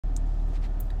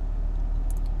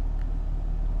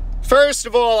First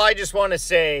of all, I just want to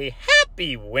say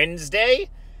happy Wednesday.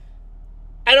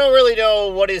 I don't really know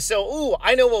what is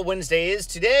I know what Wednesday is.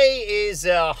 Today is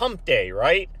hump day,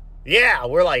 right? Yeah,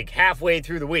 we're like halfway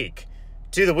through the week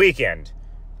to the weekend.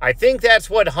 I think that's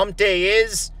what hump day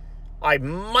is. I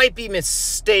might be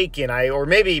mistaken. Or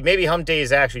maybe hump day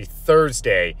is actually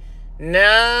Thursday.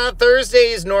 Nah,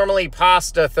 Thursday is normally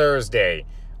pasta Thursday.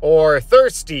 Or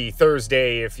thirsty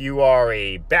Thursday if you are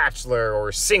a bachelor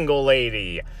or single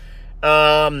lady.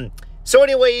 So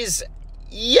anyways,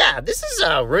 yeah, this is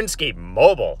RuneScape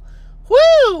Mobile.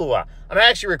 Woo! I'm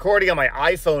actually recording on my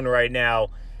iPhone right now,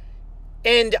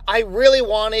 and I really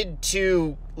wanted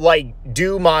to,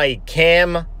 do my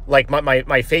cam,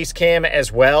 my face cam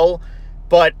as well,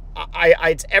 but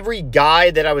it's every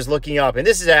guide that I was looking up, and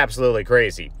this is absolutely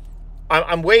crazy.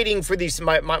 I'm waiting for these,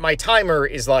 my timer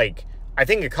is I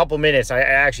think a couple minutes. I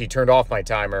actually turned off my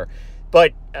timer.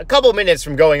 But a couple minutes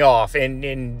from going off,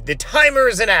 and the timer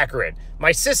is inaccurate.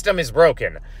 My system is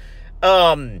broken.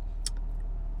 Yeah,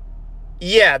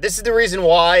 this is the reason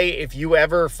why if you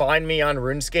ever find me on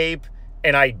RuneScape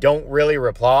and I don't really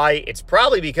reply, it's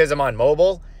probably because I'm on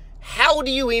mobile. How do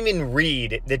you even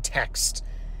read the text?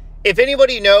 If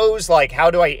anybody knows, how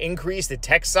do I increase the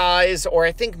text size, or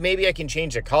I think maybe I can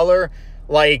change the color,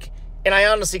 and I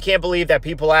honestly can't believe that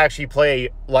people actually play,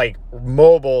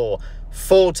 mobile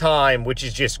full-time, which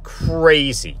is just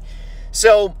crazy.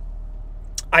 So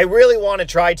I really want to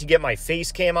try to get my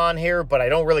face cam on here, but I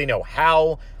don't really know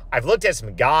how. I've looked at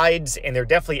some guides and they're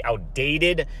definitely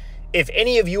outdated. If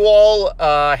any of you all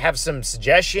have some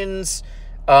suggestions,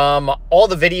 all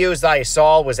the videos that I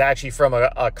saw was actually from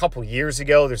a couple years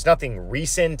ago. There's nothing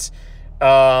recent.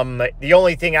 The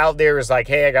only thing out there is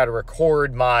hey, I got to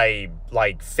record my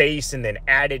face and then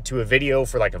add it to a video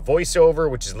for a voiceover,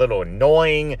 which is a little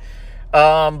annoying.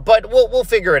 But we'll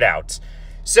figure it out.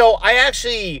 So I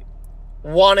actually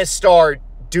want to start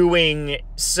doing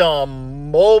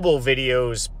some mobile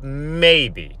videos,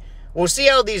 maybe. We'll see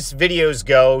how these videos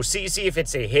go, see if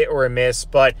it's a hit or a miss,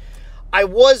 but I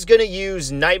was going to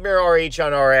use Nightmare RH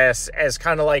on RS as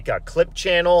kind of like a clip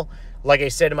channel, like I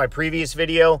said in my previous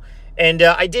video. And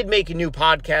I did make a new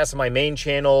podcast on my main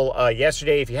channel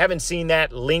yesterday. If you haven't seen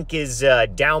that, link is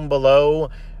down below.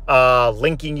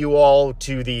 Linking you all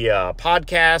to the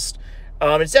podcast.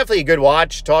 It's definitely a good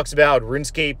watch. Talks about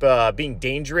RuneScape being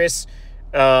dangerous.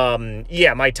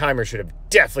 Yeah, my timer should have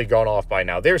definitely gone off by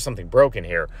now. There's something broken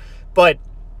here. But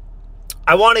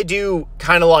I want to do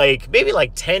kind of maybe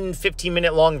 10, 15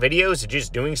 minute long videos of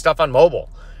just doing stuff on mobile.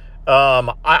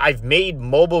 I've made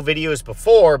mobile videos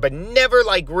before, but never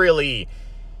really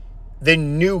the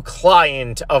new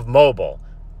client of mobile.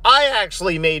 I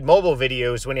actually made mobile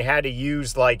videos when you had to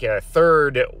use a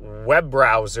third web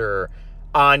browser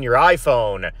on your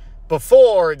iPhone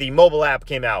before the mobile app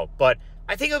came out. But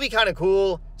I think it would be kind of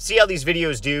cool. See how these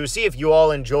videos do. See if you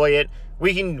all enjoy it.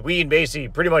 We can basically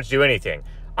pretty much do anything.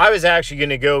 I was actually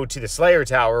going to go to the Slayer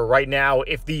Tower right now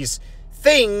if these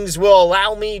things will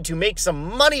allow me to make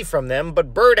some money from them,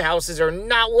 but birdhouses are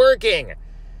not working.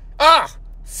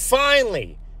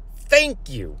 Finally. Thank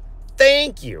you.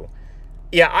 Thank you.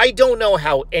 Yeah, I don't know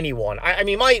how anyone... I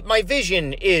mean, my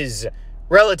vision is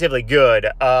relatively good.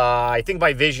 I think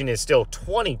my vision is still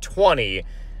 20/20.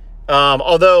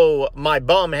 Although my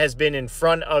bum has been in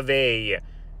front of a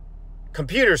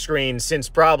computer screen since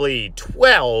probably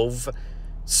 12.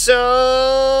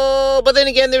 So... But then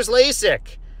again, there's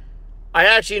LASIK. I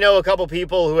actually know a couple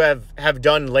people who have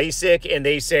done LASIK, and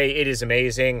they say it is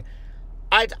amazing.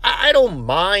 I don't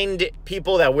mind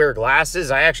people that wear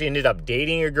glasses. I actually ended up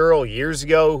dating a girl years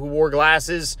ago who wore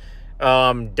glasses.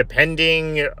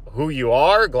 Depending who you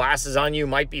are, glasses on you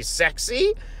might be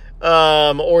sexy.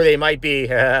 Or they might be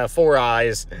 4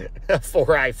 eyes.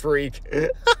 4-eye freak.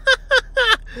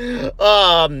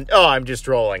 I'm just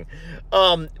trolling.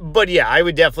 But yeah, I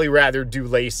would definitely rather do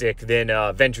LASIK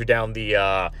than venture down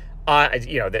the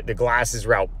glasses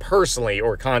route personally,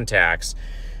 or contacts.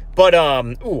 But,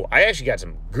 I actually got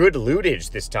some good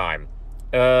lootage this time.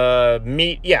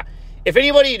 Yeah. If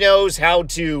anybody knows how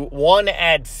to, one,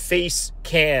 add face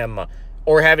cam,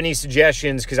 or have any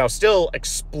suggestions, because I'll still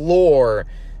explore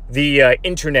the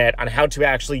internet on how to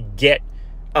actually get,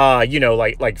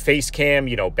 face cam,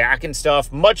 back and stuff.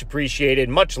 Much appreciated,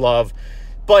 much love.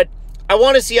 But I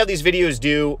want to see how these videos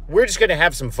do. We're just going to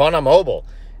have some fun on mobile.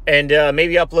 And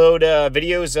maybe upload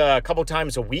videos a couple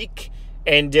times a week.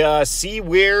 And see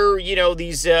where,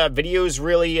 these videos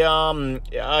really,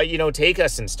 take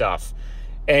us and stuff.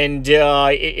 And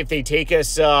if they take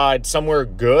us somewhere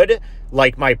good,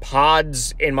 my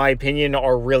pods, in my opinion,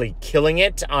 are really killing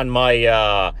it on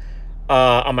my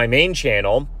main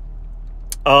channel.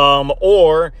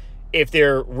 Or if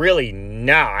they're really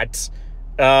not,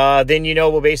 then,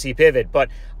 we'll basically pivot. But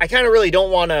I kind of really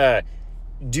don't want to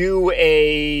do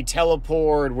a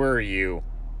teleport. Where are you?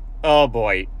 Oh,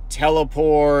 boy.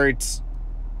 Teleport.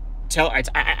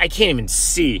 I can't even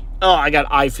see. Oh, I got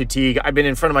eye fatigue. I've been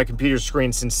in front of my computer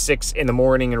screen since 6 in the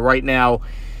morning, and right now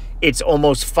it's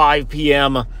almost 5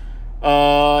 p.m.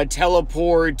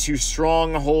 Teleport to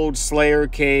Stronghold Slayer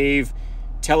Cave.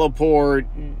 Teleport.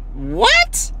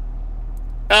 What?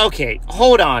 Okay,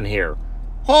 hold on here.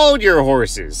 Hold your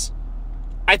horses.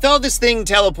 I thought this thing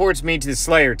teleports me to the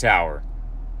Slayer Tower.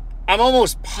 I'm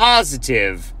almost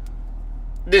positive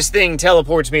this thing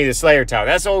teleports me to the Slayer Tower.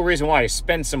 That's the whole reason why I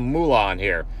spent some moolah on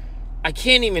here. I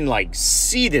can't even,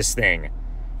 see this thing.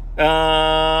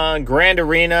 Grand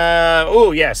Arena.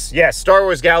 Oh, yes. Star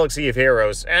Wars Galaxy of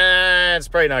Heroes. It's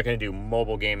probably not going to do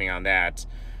mobile gaming on that.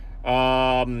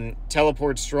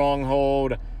 Teleport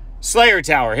Stronghold. Slayer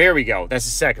Tower. Here we go. That's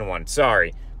the second one.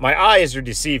 Sorry. My eyes are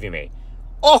deceiving me.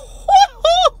 Oh,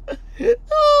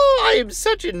 I am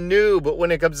such a noob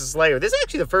when it comes to Slayer. This is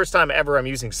actually the first time ever I'm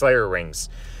using Slayer rings.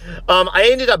 I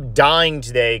ended up dying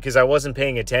today because I wasn't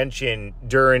paying attention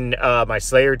during my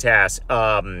Slayer task.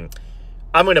 I'm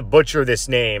going to butcher this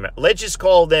name. Let's just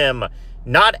call them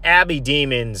not Abbey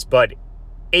Demons, but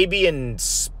Abian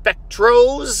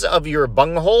Spectros of your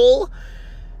bunghole.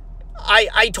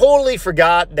 I totally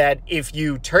forgot that if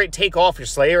you take off your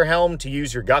Slayer helm to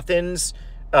use your Guthans,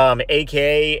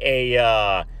 aka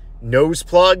a nose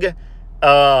plug,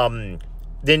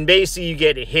 then basically you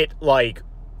get hit like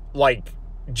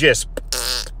just,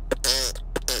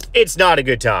 it's not a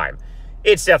good time.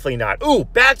 It's definitely not. Ooh,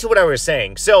 back to what I was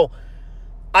saying. So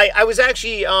I was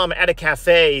actually at a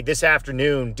cafe this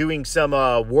afternoon doing some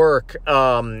work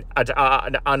on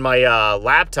my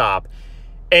laptop,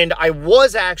 and I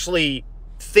was actually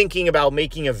thinking about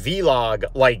making a vlog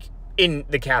in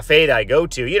the cafe that I go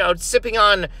to, sipping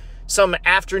on some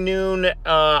afternoon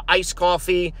iced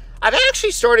coffee. I've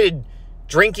actually started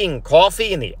drinking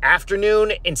coffee in the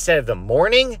afternoon instead of the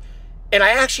morning, and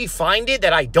I actually find it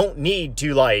that I don't need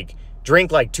to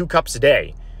drink 2 cups a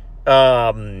day.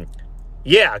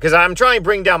 Yeah, because I'm trying to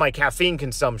bring down my caffeine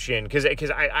consumption because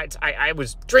I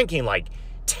was drinking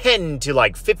 10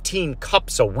 to 15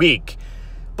 cups a week.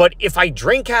 But if I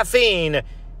drink caffeine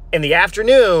in the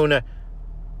afternoon,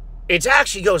 it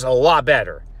actually goes a lot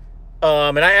better.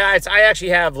 And I actually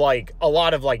have a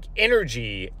lot of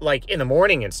energy in the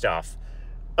morning and stuff,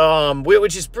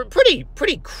 which is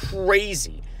pretty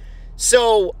crazy.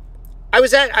 So I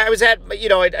was at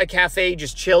a cafe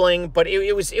just chilling, but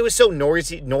it was so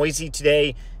noisy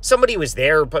today. Somebody was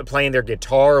there playing their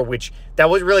guitar, which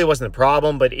really wasn't the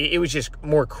problem, but it was just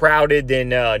more crowded than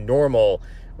normal,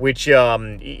 which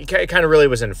kind of really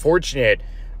was unfortunate.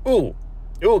 Ooh,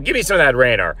 give me some of that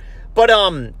Raynor. But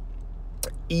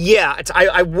yeah,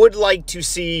 I would like to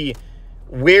see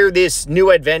where this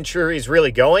new adventure is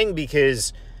really going,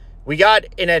 because we got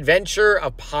an adventure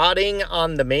of podding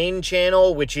on the main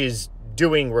channel, which is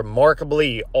doing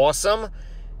remarkably awesome.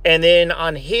 And then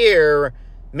on here,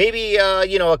 maybe,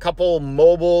 a couple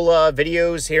mobile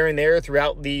videos here and there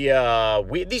throughout the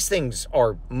these things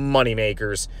are money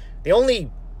makers. The only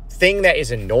thing that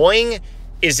is annoying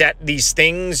is that these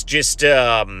things just,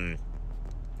 what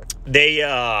do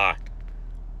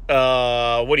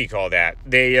you call that?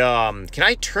 They, can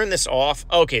I turn this off?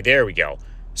 Okay, there we go.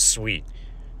 Sweet.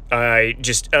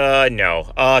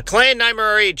 No. Clan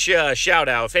Nightmare H, shout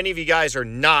out. If any of you guys are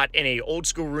not in a old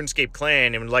school RuneScape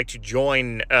clan and would like to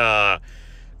join,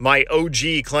 my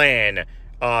OG clan,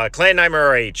 Clan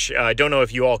Nightmare H, don't know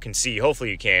if you all can see. Hopefully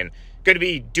you can. Going to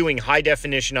be doing high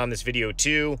definition on this video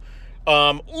too.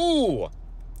 Ooh.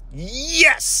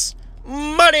 Yes!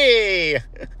 Money!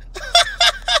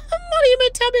 Money in my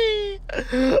tummy!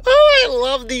 Oh, I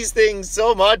love these things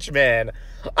so much, man.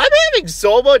 I'm having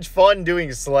so much fun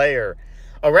doing Slayer.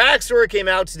 A rack store came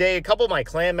out today. A couple of my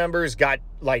clan members got,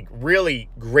 really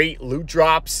great loot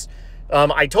drops.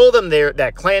 I told them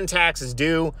that clan tax is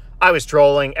due. I was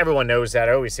trolling. Everyone knows that.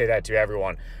 I always say that to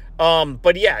everyone.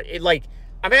 But yeah,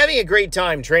 I'm having a great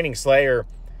time training Slayer.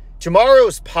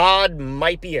 Tomorrow's pod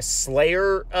might be a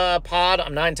Slayer pod.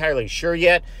 I'm not entirely sure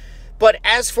yet. But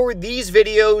as for these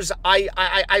videos,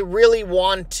 I really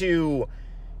want to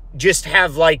just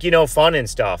have, fun and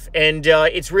stuff. And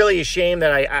it's really a shame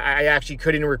that I actually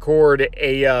couldn't record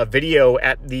a video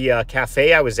at the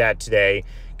cafe I was at today,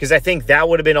 because I think that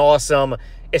would have been awesome,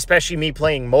 especially me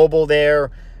playing mobile there.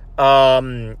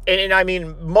 And I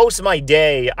mean, most of my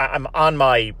day I'm on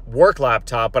my work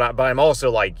laptop, but I'm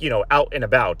also out and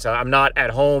about. I'm not at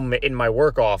home in my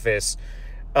work office.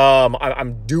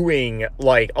 I'm doing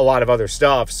like a lot of other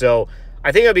stuff. So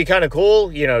I think it'd be kind of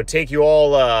cool, you know, take you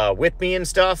all with me and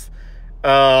stuff.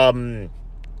 And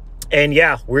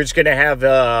yeah, we're just gonna have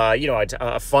you know,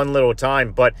 a fun little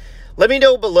time. But let me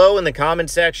know below in the comment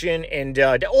section. And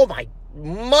oh my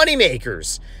money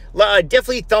makers,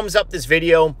 definitely thumbs up this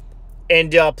video,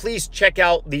 and please check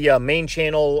out the main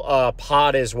channel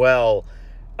pod as well.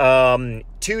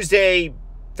 Tuesday,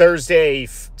 Thursday,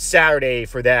 Saturday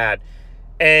for that.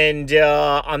 And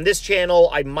on this channel,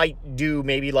 I might do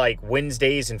maybe like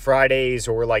Wednesdays and Fridays,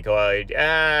 or like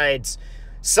it's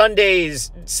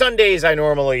Sundays. Sundays I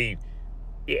normally,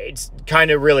 it's kind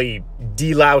of really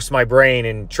delouse my brain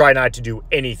and try not to do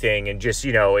anything, and just,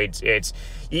 you know, it's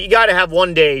you got to have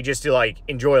one day just to like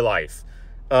enjoy life.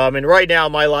 And right now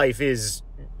my life is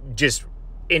just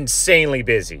insanely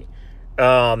busy.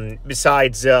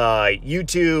 Besides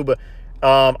YouTube,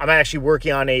 I'm actually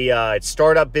working on a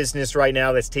startup business right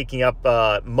now that's taking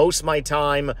up most of my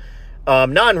time.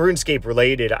 Non-RuneScape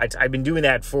related. I've been doing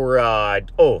that for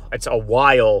it's a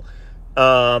while.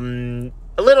 A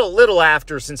little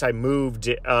after, since I moved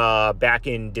back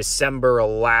in December of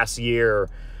last year.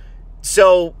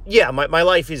 So yeah, my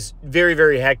life is very,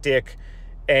 very hectic.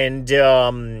 And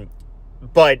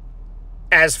but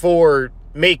as for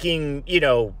making, you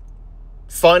know,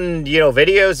 fun, you know,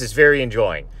 videos, is very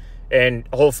enjoying, and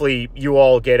hopefully you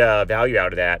all get value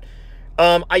out of that.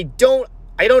 I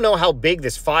don't know how big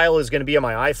this file is going to be on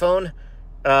my iPhone,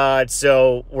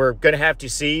 so we're going to have to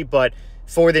see. But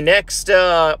for the next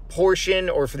portion,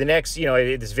 or for the next, you know,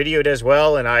 if this video does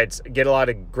well and I get a lot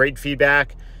of great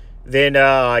feedback, then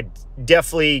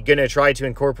definitely going to try to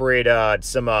incorporate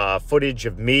some footage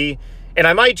of me, and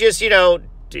I might just, you know,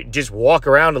 just walk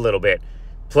around a little bit,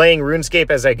 playing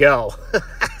RuneScape as I go.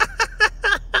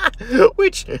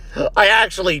 Which I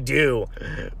actually do,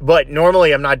 but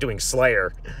normally I'm not doing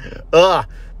Slayer.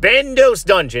 Bandos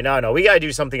Dungeon. Oh no, we gotta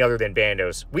do something other than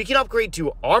Bandos. We can upgrade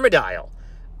to Armadile.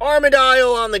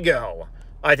 Armadile on the go.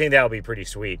 I think that'll be pretty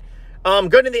sweet. I'm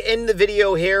going to end the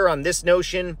video here on this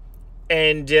notion,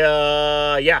 and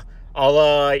yeah,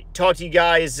 I'll talk to you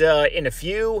guys in a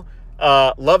few.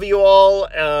 Love you all,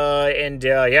 and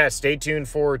yeah, stay tuned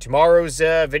for tomorrow's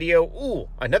video. Ooh,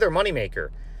 another moneymaker.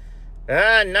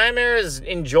 Nightmare is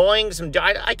enjoying some.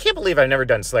 I can't believe I've never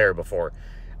done Slayer before.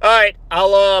 All right,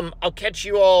 I'll catch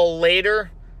you all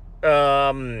later.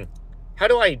 How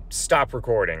do I stop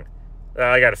recording?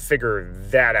 I got to figure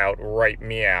that out right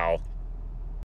meow.